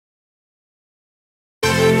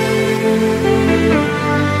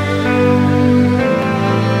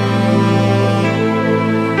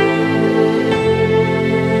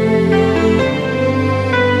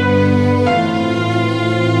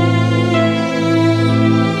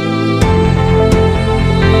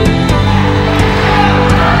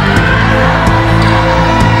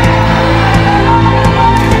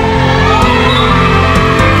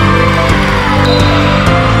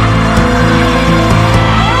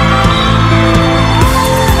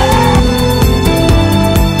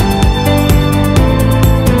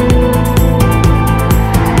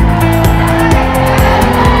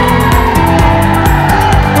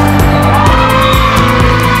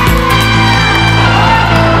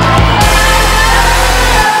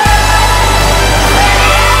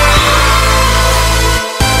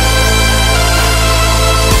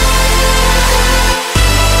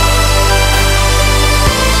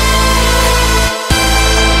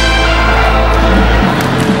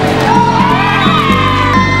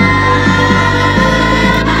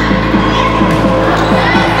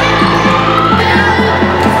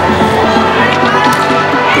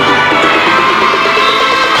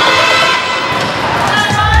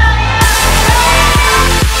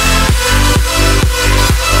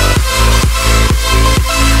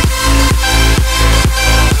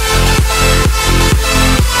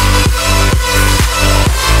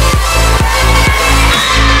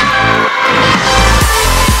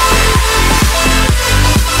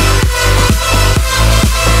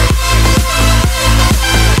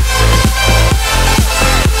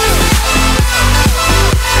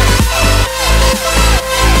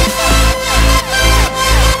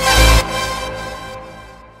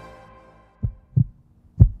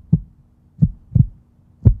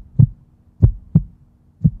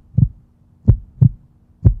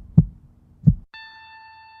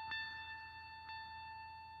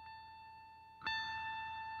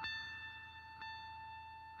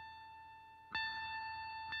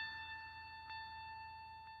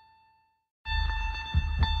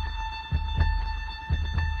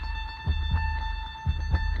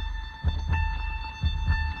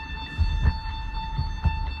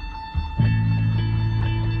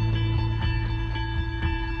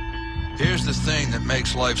the thing that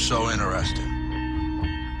makes life so interesting.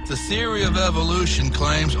 The theory of evolution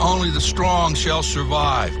claims only the strong shall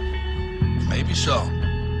survive. Maybe so.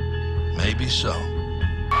 Maybe so.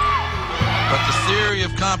 But the theory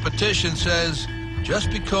of competition says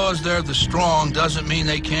just because they're the strong doesn't mean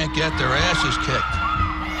they can't get their asses kicked.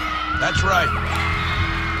 That's right.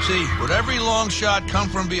 See, what every long shot come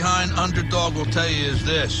from behind underdog will tell you is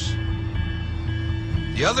this.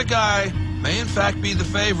 The other guy may in fact be the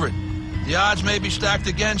favorite. The odds may be stacked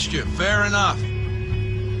against you, fair enough.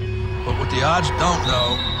 But what the odds don't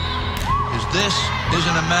know is this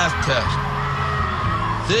isn't a math test.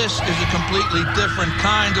 This is a completely different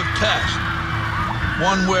kind of test.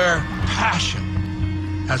 One where passion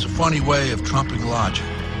has a funny way of trumping logic.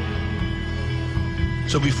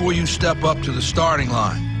 So before you step up to the starting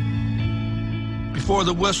line, before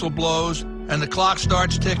the whistle blows and the clock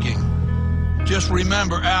starts ticking, just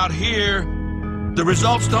remember, out here, the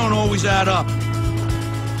results don't always add up.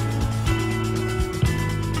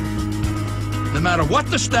 No matter what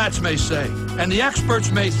the stats may say, and the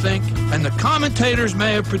experts may think, and the commentators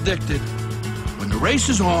may have predicted, when the race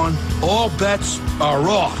is on, all bets are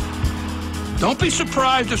off. Don't be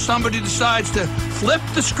surprised if somebody decides to flip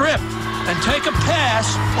the script and take a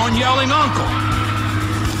pass on yelling uncle.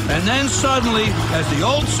 And then suddenly, as the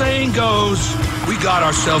old saying goes, we got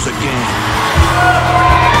ourselves a game.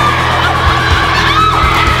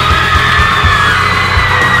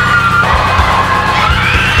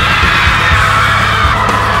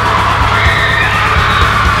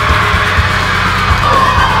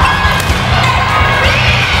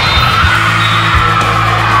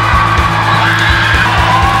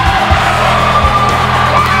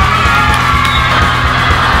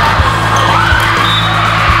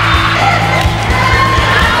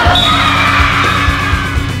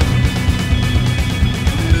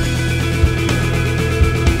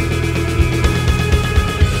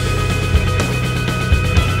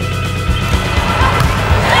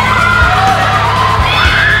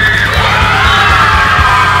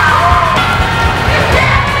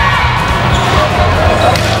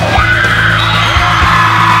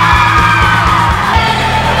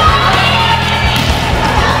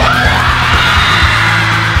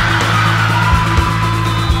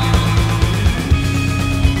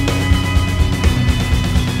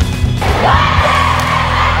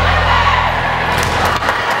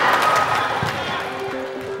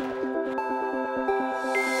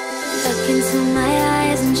 Look into my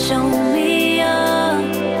eyes and show me your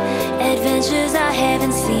adventures I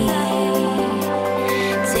haven't seen.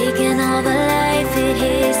 Taking all the life, it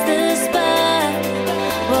hits the spot.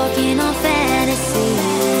 Walking on fantasy.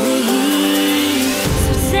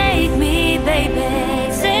 So take me,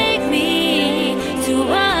 baby, take me to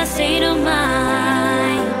a state of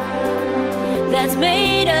mind that's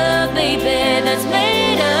made of, baby, that's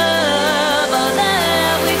made of all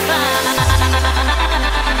that we find.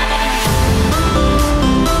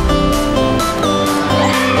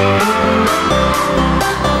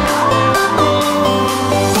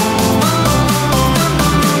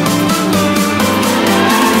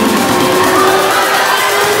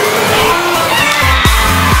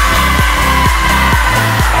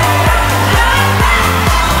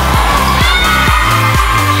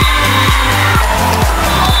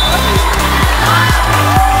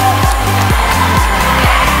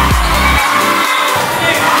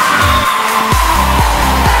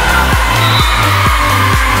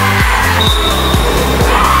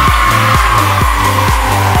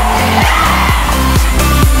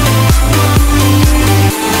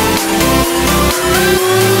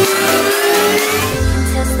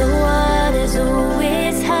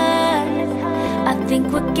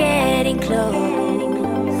 Getting close,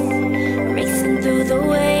 racing through the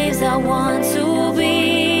waves. I want to be